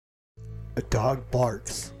A dog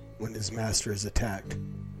barks when his master is attacked.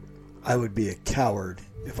 I would be a coward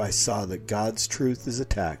if I saw that God's truth is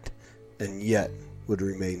attacked and yet would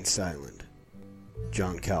remain silent.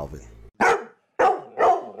 John Calvin.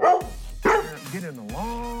 Get in a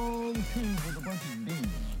long tube with a bunch of demons.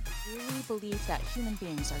 Do you really believe that human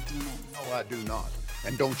beings are demons? No, I do not.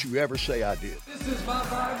 And don't you ever say I did. This is my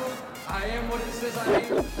Bible. I am what it says I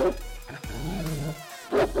am.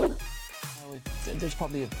 There's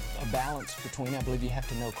probably a balance between, I believe you have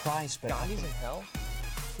to know Christ, but... God is in hell.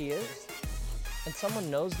 He is. And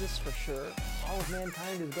someone knows this for sure. All of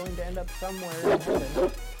mankind is going to end up somewhere in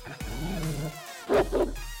heaven. My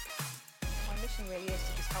mission really is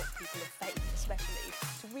to just help people of faith, especially,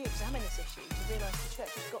 to re-examine this issue, to realise the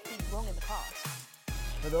church has got things wrong in the past.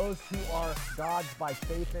 For those who are God's by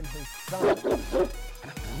faith in His Son.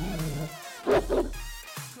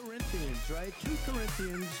 Corinthians, right? 2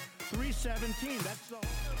 Corinthians 3:17. That's all.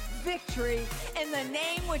 Victory in the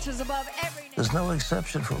name which is above every name. There's no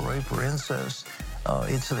exception for rape or incest.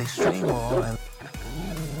 It's an extreme law. And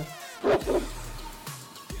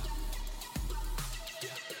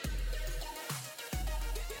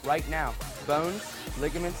right now, bones,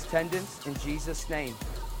 ligaments, tendons, in Jesus' name.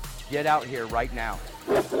 Get out here right now.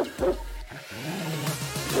 So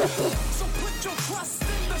put your trust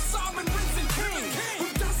in the sovereign risen king, who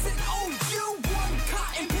doesn't owe you one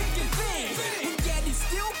cotton picking thing. And yet he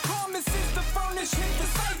still promises to furnish his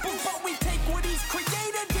disciples, but we take what he's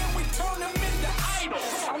created and we turn him into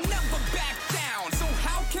idols. I'll never back down, so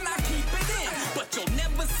how can I keep it in? But you'll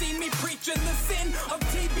never see me preaching the sin of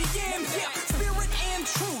TBM. Yeah, spirit and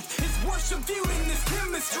truth is worship viewed in this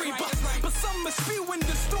chemistry, but some are spewing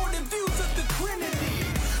distorted views of the Trinity.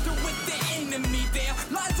 They're with the enemy, their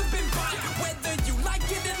lies have been bought. Whether you like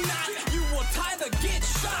it or not, you will either get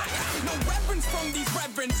shot. No reverence from these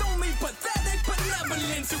reverends, only pathetic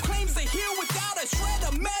benevolence who claims to heal without a shred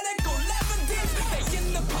of medical evidence. They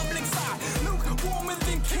in the public side, lukewarmer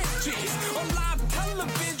than kitchens. On live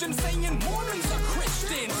television saying Mormons are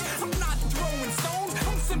Christians. I'm not throwing stones,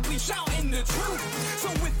 I'm simply shouting the truth. So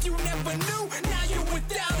if you never knew, now you're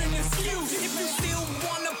without an excuse. If you still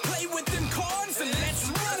wanna play with them cards, then let's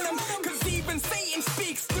run them. Cause even Satan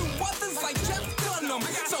speaks through others like Jeff Dunham.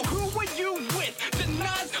 So who are you with?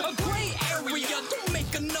 Denies a gray area. Don't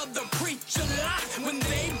make another preacher lie when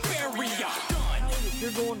they bury ya. If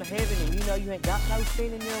you're going to heaven and you know you ain't got no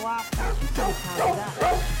sin in your life, it's time to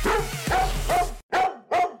die.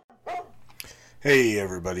 Hey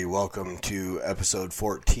everybody, welcome to episode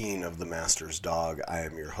 14 of The Master's Dog. I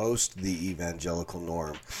am your host, the Evangelical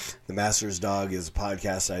Norm. The Master's Dog is a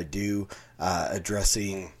podcast I do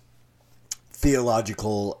addressing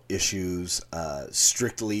theological issues,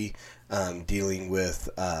 strictly dealing with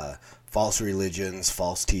false religions,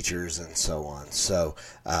 false teachers, and so on. So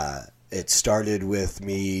it started with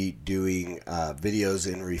me doing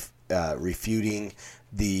videos in refuting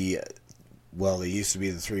they used to be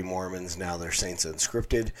the Three Mormons, now they're Saints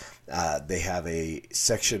Unscripted. They have a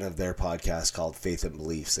section of their podcast called Faith and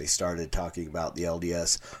Beliefs. They started talking about the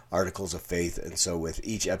LDS Articles of Faith, and so with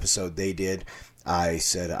each episode they did, I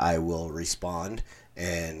said I will respond,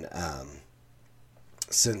 and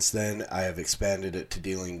since then I have expanded it to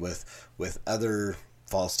dealing with other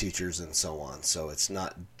false teachers and so on. So it's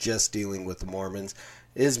not just dealing with the Mormons.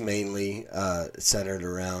 It is mainly centered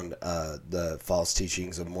around the false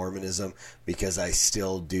teachings of Mormonism, because I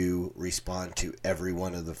still do respond to every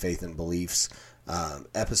one of the Faith and Beliefs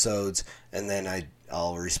episodes, and then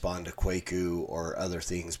I'll respond to Kwaku or other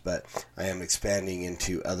things, but I am expanding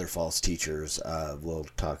into other false teachers. We'll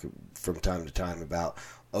talk from time to time about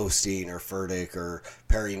Osteen or Furtick or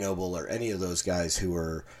Perry Noble or any of those guys who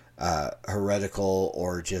are heretical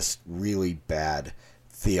or just really bad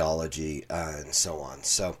theology and so on.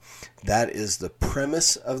 So that is the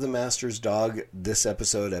premise of The Master's Dog. This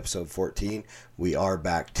episode 14, we are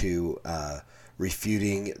back to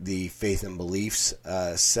refuting the Faith and Beliefs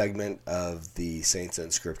segment of the Saints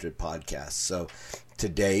Unscripted podcast. So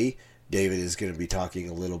today, David is going to be talking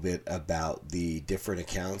a little bit about the different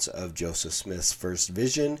accounts of Joseph Smith's first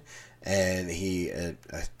vision, and he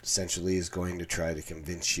essentially is going to try to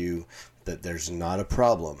convince you that there's not a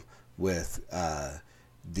problem with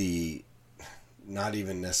the, not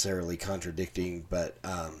even necessarily contradicting, but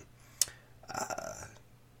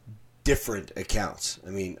different accounts. I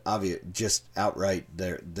mean, obvious, just outright,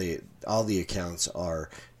 all the accounts are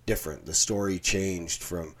different. The story changed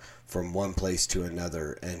from one place to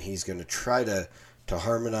another, and he's going to try to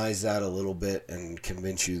harmonize that a little bit and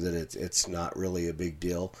convince you that it's not really a big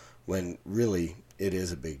deal, when really it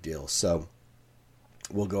is a big deal. So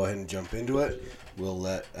we'll go ahead and jump into it. We'll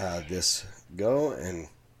let this go and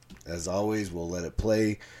as always, we'll let it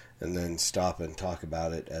play and then stop and talk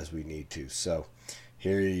about it as we need to. So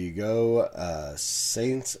here you go,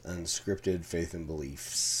 Saints Unscripted Faith and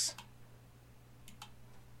Beliefs.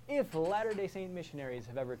 If Latter-day Saint missionaries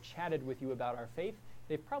have ever chatted with you about our faith,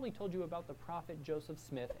 they've probably told you about the prophet Joseph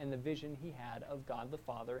Smith and the vision he had of God the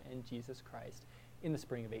Father and Jesus Christ in the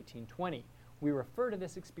spring of 1820. We refer to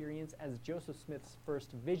this experience as Joseph Smith's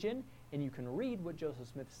first vision, and you can read what Joseph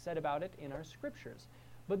Smith said about it in our scriptures.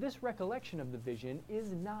 But this recollection of the vision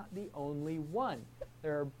is not the only one.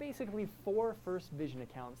 There are basically 4 first vision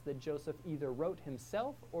accounts that Joseph either wrote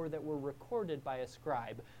himself or that were recorded by a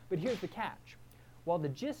scribe. But here's the catch. While the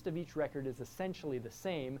gist of each record is essentially the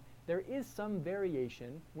same, there is some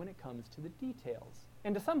variation when it comes to the details.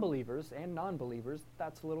 And to some believers and non-believers,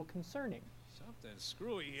 that's a little concerning. Something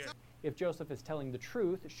screwy here. If Joseph is telling the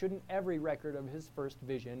truth, shouldn't every record of his first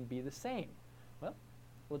vision be the same? Well,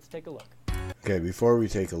 let's take a look. Okay, before we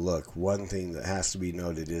take a look, one thing that has to be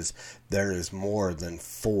noted is there is more than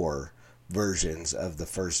 4 versions of the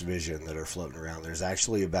first vision that are floating around. There's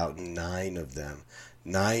actually about 9 of them.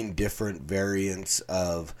 9 different variants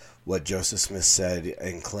of what Joseph Smith said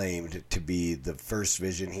and claimed to be the first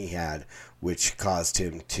vision he had, which caused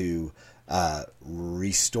him to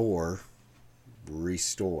restore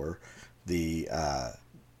the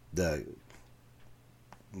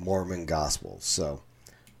Mormon gospel. So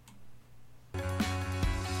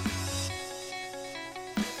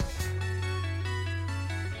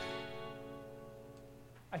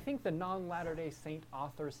I think the non-Latter-day Saint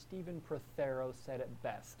author Stephen Prothero said it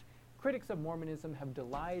best. Critics of Mormonism have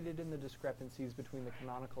delighted in the discrepancies between the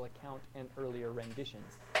canonical account and earlier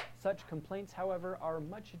renditions. Such complaints, however, are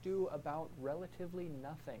much ado about relatively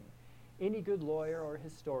nothing. Any good lawyer or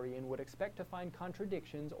historian would expect to find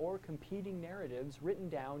contradictions or competing narratives written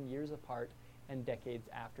down years apart and decades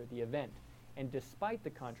after the event. And despite the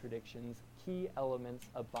contradictions, key elements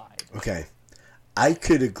abide. Okay. I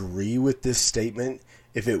could agree with this statement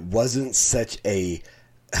if it wasn't such a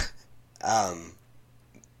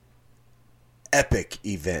epic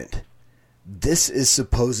event. This is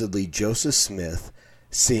supposedly Joseph Smith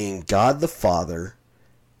seeing God the Father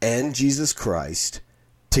and Jesus Christ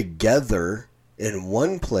together in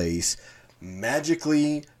one place,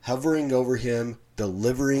 magically hovering over him,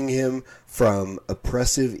 delivering him from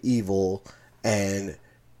oppressive evil, and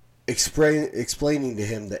explaining to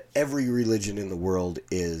him that every religion in the world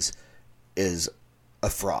is a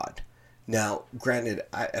fraud. Now, granted,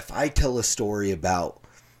 if I tell a story about,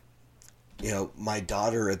 my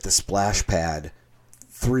daughter at the splash pad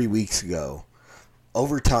 3 weeks ago,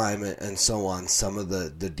 over time and so on, some of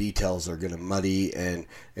the details are going to muddy and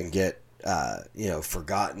get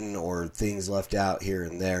forgotten or things left out here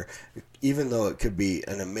and there, even though it could be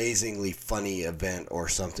an amazingly funny event or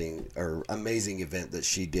something, or amazing event that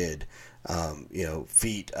she did,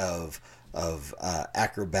 feat of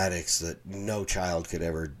acrobatics that no child could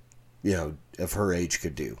ever, of her age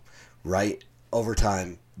could do, right? Over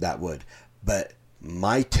time, that would. But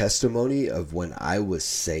my testimony of when I was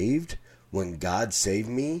saved, when God saved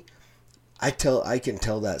me, I can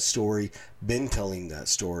tell that story, been telling that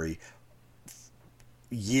story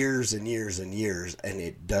years and years and years, and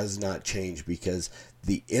it does not change because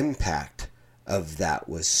the impact of that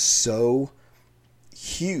was so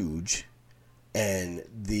huge, and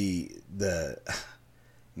the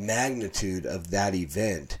magnitude of that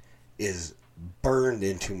event is burned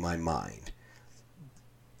into my mind.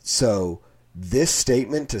 So this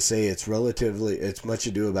statement to say it's much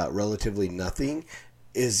ado about relatively nothing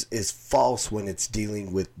is false when it's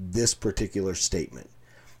dealing with this particular statement.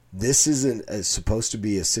 This isn't supposed to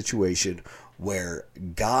be a situation where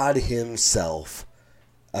God himself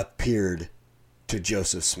appeared to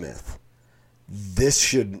Joseph Smith.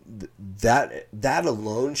 That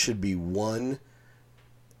alone should be one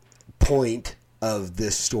point of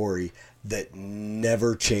this story that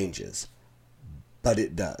never changes, but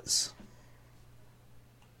it does.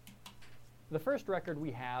 The first record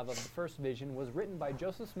we have of the first vision was written by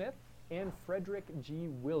Joseph Smith and Frederick G.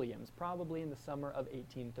 Williams, probably in the summer of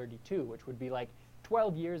 1832, which would be like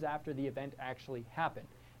 12 years after the event actually happened.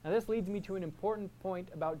 Now this leads me to an important point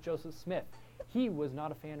about Joseph Smith. He was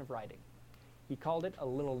not a fan of writing. He called it a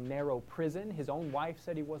little narrow prison. His own wife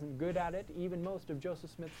said he wasn't good at it. Even most of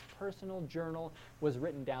Joseph Smith's personal journal was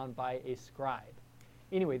written down by a scribe.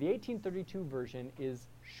 Anyway, the 1832 version is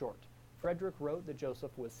short. Frederick wrote that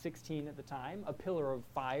Joseph was 16 at the time. A pillar of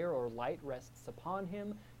fire or light rests upon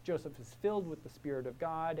him. Joseph is filled with the Spirit of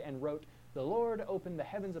God and wrote, "The Lord opened the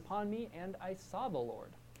heavens upon me, and I saw the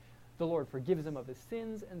Lord." The Lord forgives him of his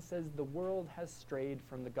sins and says the world has strayed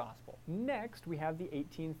from the gospel. Next, we have the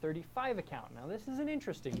 1835 account. Now, this is an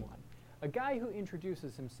interesting one. A guy who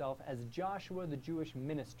introduces himself as Joshua, the Jewish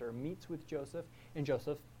minister, meets with Joseph, and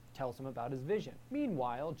Joseph tells him about his vision.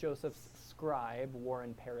 Meanwhile, Joseph's scribe,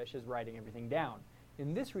 Warren Parrish, is writing everything down.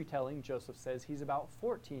 In this retelling, Joseph says he's about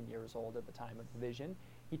 14 years old at the time of the vision.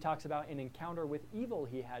 He talks about an encounter with evil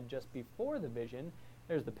he had just before the vision.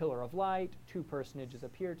 There's the pillar of light, 2 personages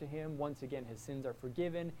appear to him. Once again, his sins are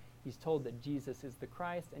forgiven. He's told that Jesus is the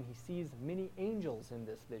Christ, and he sees many angels in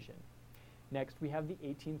this vision. Next, we have the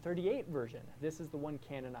 1838 version. This is the one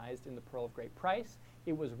canonized in the Pearl of Great Price.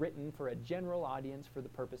 It was written for a general audience for the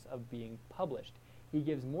purpose of being published. He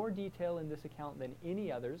gives more detail in this account than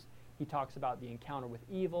any others. He talks about the encounter with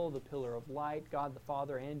evil, the pillar of light, God the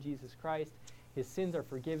Father, and Jesus Christ. His sins are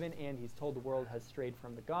forgiven, and he's told the world has strayed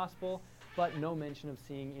from the gospel, but no mention of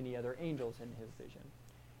seeing any other angels in his vision.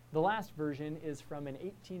 The last version is from an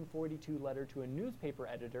 1842 letter to a newspaper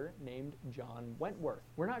editor named John Wentworth.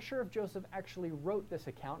 We're not sure if Joseph actually wrote this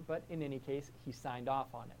account, but in any case, he signed off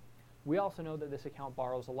on it. We also know that this account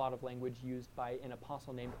borrows a lot of language used by an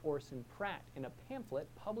apostle named Orson Pratt in a pamphlet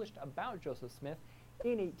published about Joseph Smith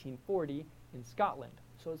in 1840 in Scotland.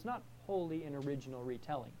 So it's not wholly an original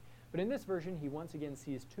retelling. But in this version, he once again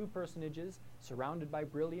sees 2 personages surrounded by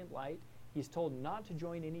brilliant light. He's told not to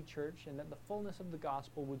join any church and that the fullness of the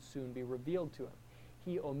gospel would soon be revealed to him.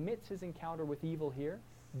 He omits his encounter with evil here,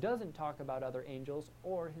 doesn't talk about other angels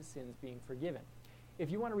or his sins being forgiven. If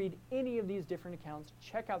you want to read any of these different accounts,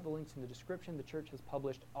 check out the links in the description. The church has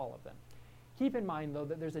published all of them. Keep in mind, though,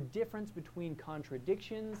 that there's a difference between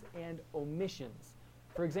contradictions and omissions.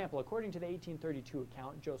 For example, according to the 1832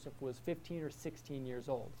 account, Joseph was 15 or 16 years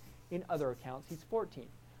old. In other accounts, he's 14.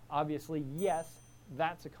 Obviously, yes,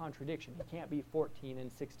 that's a contradiction. He can't be 14 and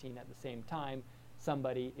 16 at the same time.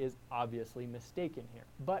 Somebody is obviously mistaken here.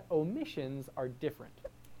 But omissions are different.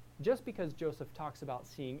 Just because Joseph talks about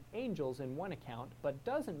seeing angels in one account but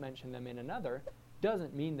doesn't mention them in another,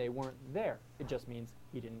 doesn't mean they weren't there. It just means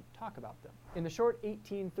he didn't talk about them. In the short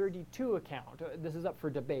 1832 account, this is up for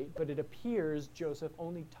debate, but it appears Joseph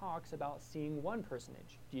only talks about seeing one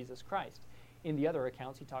personage, Jesus Christ. In the other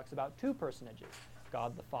accounts, he talks about 2 personages,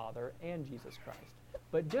 God the Father and Jesus Christ.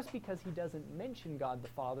 But just because he doesn't mention God the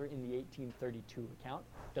Father in the 1832 account,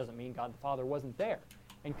 doesn't mean God the Father wasn't there.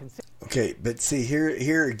 And okay, but see,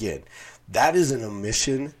 here again, that is an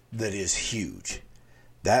omission that is huge.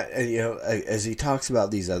 That, as he talks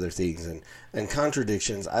about these other things and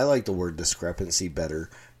contradictions, I like the word discrepancy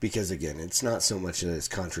better because, again, it's not so much that it's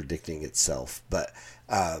contradicting itself, but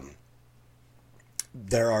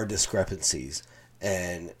there are discrepancies.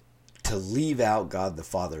 And to leave out God the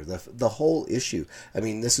Father, the whole issue, I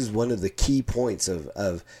mean, this is one of the key points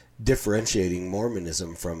of differentiating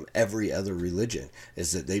Mormonism from every other religion,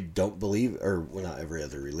 is that they don't believe, or well, not every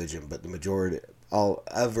other religion, but the majority, all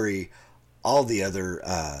the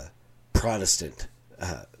other Protestant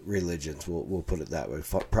religions, we'll put it that way,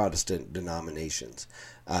 Protestant denominations,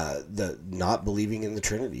 the not believing in the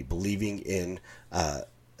Trinity, believing in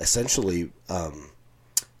essentially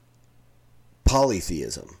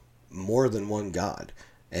polytheism, more than one God,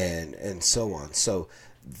 and so on. So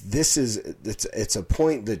it's a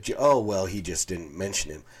point that he just didn't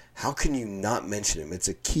mention him. How can you not mention him? It's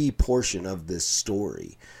a key portion of this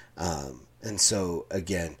story, and so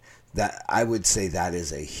again, that I would say that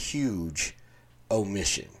is a huge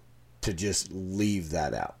omission to just leave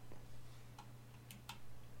that out.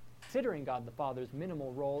 Considering God the Father's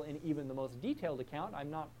minimal role in even the most detailed account, I'm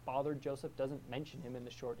not bothered Joseph doesn't mention him in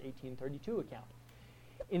the short 1832 account.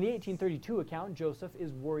 In the 1832 account, Joseph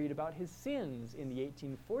is worried about his sins. In the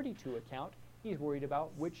 1842 account, he's worried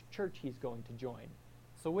about which church he's going to join.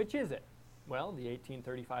 So which is it? Well, the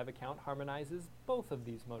 1835 account harmonizes both of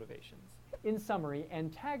these motivations. In summary,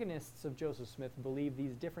 antagonists of Joseph Smith believe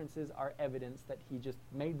these differences are evidence that he just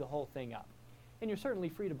made the whole thing up. And you're certainly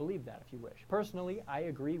free to believe that if you wish. Personally, I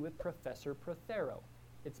agree with Professor Prothero.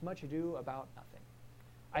 It's much ado about nothing.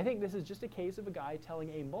 I think this is just a case of a guy telling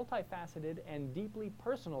a multifaceted and deeply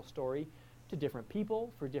personal story to different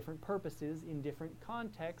people for different purposes in different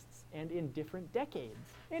contexts and in different decades.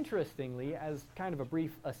 Interestingly, as kind of a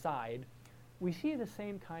brief aside, we see the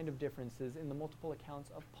same kind of differences in the multiple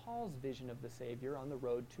accounts of Paul's vision of the Savior on the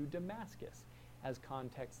road to Damascus. As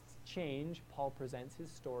contexts change, Paul presents his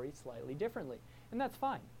story slightly differently, and that's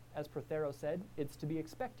fine. As Prothero said, it's to be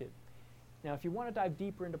expected. Now, if you want to dive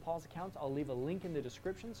deeper into Paul's accounts, I'll leave a link in the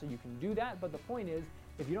description so you can do that, but the point is,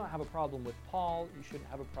 if you don't have a problem with Paul, you shouldn't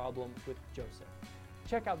have a problem with Joseph.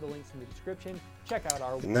 check out the links in the description. Check out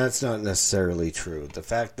our... And that's not necessarily true. The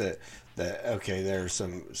fact that okay, there are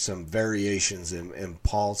some variations in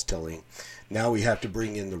Paul's telling. Now we have to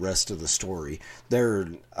bring in the rest of the story. There are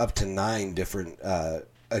up to 9 different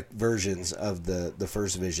versions of the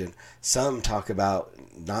first vision. Some talk about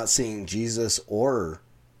not seeing Jesus or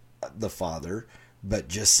the Father, but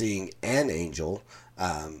just seeing an angel.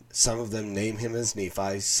 Some of them name him as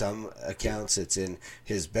Nephi. Some accounts it's in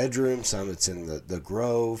his bedroom. Some it's in the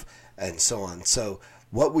grove, and so on. So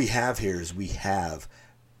what we have here is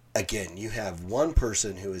again, you have one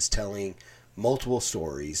person who is telling multiple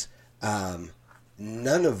stories,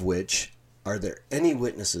 none of which are there any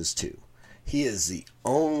witnesses to. He is the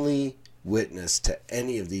only witness to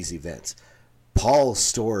any of these events. Paul's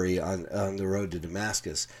story on the road to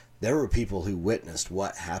Damascus, there were people who witnessed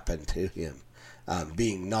what happened to him.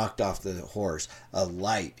 Being knocked off the horse, a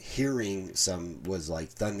light, hearing some was like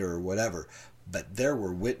thunder or whatever. But there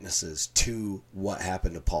were witnesses to what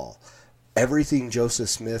happened to Paul. Everything Joseph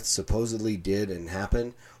Smith supposedly did and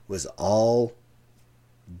happened was all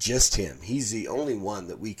just him. He's the only one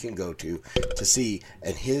that we can go to see,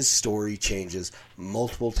 and his story changes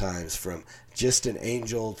multiple times, from just an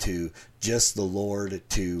angel to just the Lord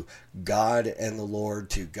to God and the Lord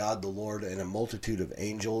to God the Lord and a multitude of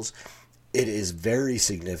angels. It is very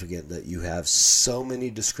significant that you have so many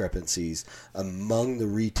discrepancies among the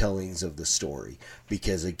retellings of the story,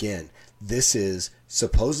 because again, this is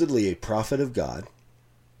supposedly a prophet of God.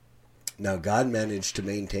 Now, God managed to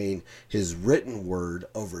maintain his written word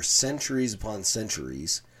over centuries upon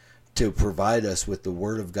centuries to provide us with the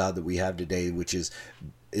word of God that we have today, which is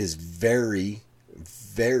very,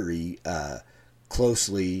 very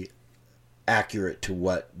closely accurate to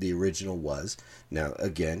what the original was. Now,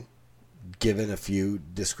 again, given a few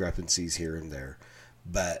discrepancies here and there,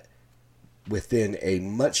 but within a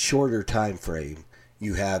much shorter time frame,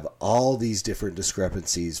 you have all these different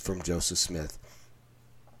discrepancies from Joseph Smith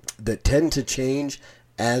that tend to change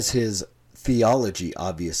as his theology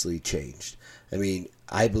obviously changed. I mean,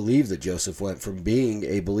 I believe that Joseph went from being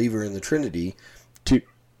a believer in the Trinity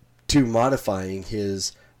to modifying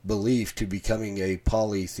his belief to becoming a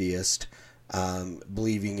polytheist,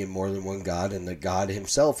 believing in more than one God, and that God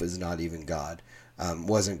himself is not even God,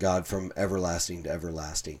 wasn't God from everlasting to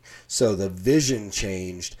everlasting. So the vision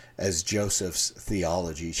changed as Joseph's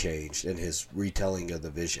theology changed and his retelling of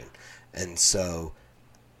the vision. And so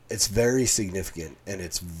it's very significant, and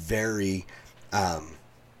it's very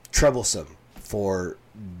troublesome for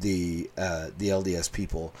the LDS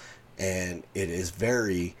people, and it is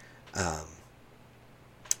very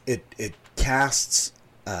it casts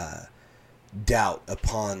doubt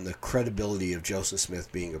upon the credibility of Joseph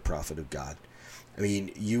Smith being a prophet of God. I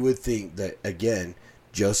mean, you would think that, again,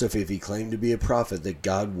 Joseph, if he claimed to be a prophet, that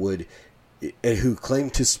God would, who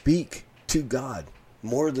claimed to speak to God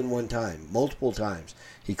more than one time, multiple times,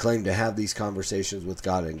 he claimed to have these conversations with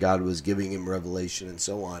God, and God was giving him revelation and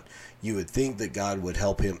so on. You would think that God would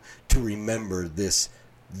help him to remember this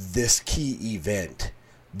key event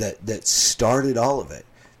that started all of it,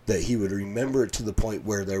 that he would remember it to the point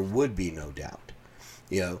where there would be no doubt,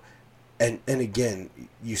 And again,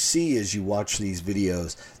 you see as you watch these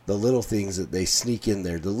videos, the little things that they sneak in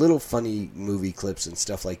there, the little funny movie clips and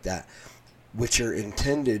stuff like that, which are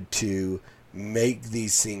intended to make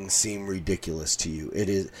these things seem ridiculous to you.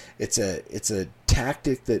 It's a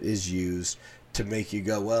tactic that is used to make you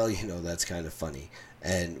go, well, that's kind of funny.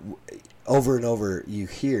 And over you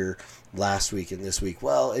hear last week and this week,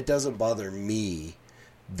 well, it doesn't bother me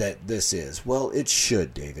that this is. Well, it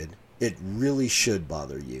should, David. It really should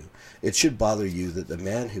bother you. It should bother you that the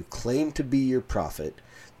man who claimed to be your prophet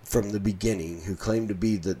from the beginning, who claimed to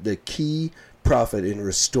be the key prophet in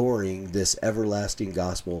restoring this everlasting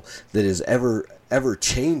gospel that is ever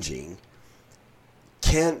changing,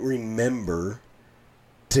 can't remember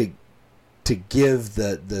to give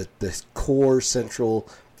the core central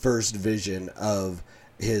first vision of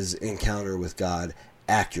his encounter with God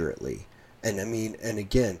accurately. And I mean, and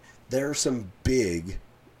again, there are some big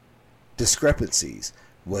discrepancies.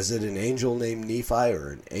 Was it an angel named Nephi, or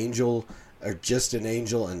an angel, or just an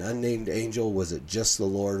angel, an unnamed angel? Was it just the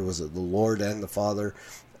Lord? Was it the Lord and the Father?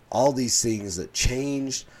 All these things that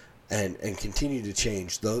changed and continue to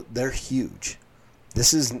change, though they're huge.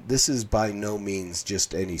 This is by no means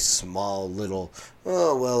just any small little,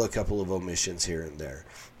 a couple of omissions here and there.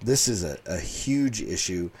 This is a huge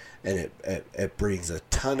issue, and it brings a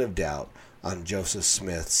ton of doubt on Joseph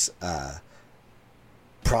Smith's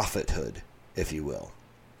prophethood, if you will.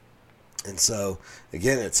 And so,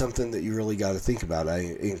 again, it's something that you really got to think about. I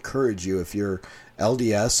encourage you, if you're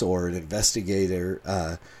LDS or an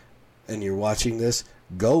investigator, and you're watching this,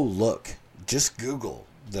 go look. Just Google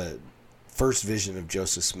the first vision of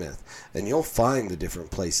Joseph Smith, and you'll find the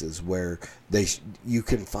different places where you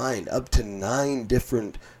can find up to 9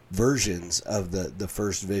 different versions of the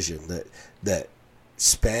first vision that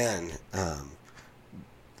span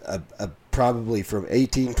probably from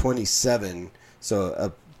 1827, so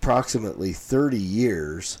approximately 30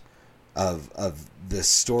 years of this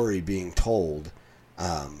story being told,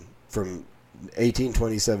 from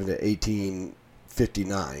 1827 to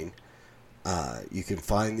 1859. You can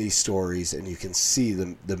find these stories, and you can see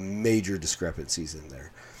the major discrepancies in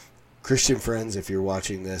there. Christian friends, if you're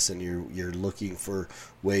watching this and you're looking for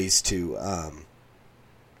ways to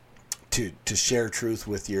share truth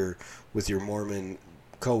with your Mormon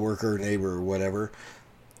coworker, neighbor, or whatever,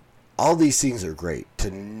 all these things are great. To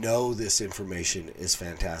know this information is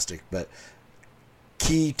fantastic, but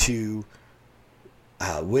key to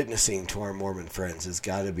witnessing to our Mormon friends has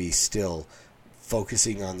got to be still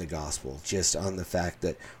focusing on the gospel, just on the fact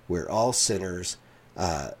that we're all sinners,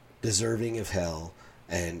 deserving of hell,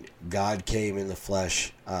 and God came in the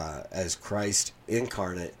flesh as Christ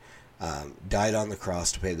incarnate, died on the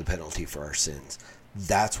cross to pay the penalty for our sins.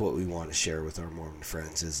 That's what we want to share with our Mormon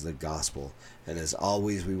friends, is the gospel. And as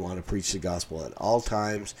always, we want to preach the gospel at all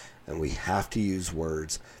times, and we have to use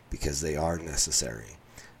words because they are necessary.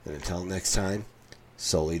 And until next time,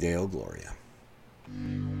 Soli Deo Gloria.